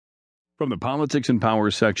From the Politics and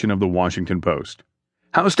Power section of the Washington Post.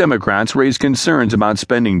 House Democrats raise concerns about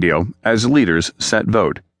spending deal as leaders set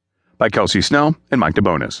vote. By Kelsey, Snell, and Mike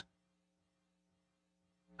DeBonis.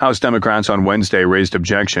 House Democrats on Wednesday raised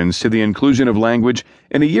objections to the inclusion of language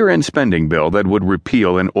in a year-end spending bill that would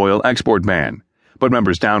repeal an oil export ban, but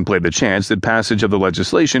members downplayed the chance that passage of the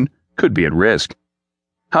legislation could be at risk.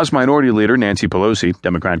 House Minority Leader Nancy Pelosi,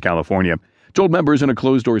 Democrat California, told members in a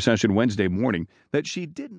closed-door session Wednesday morning that she didn't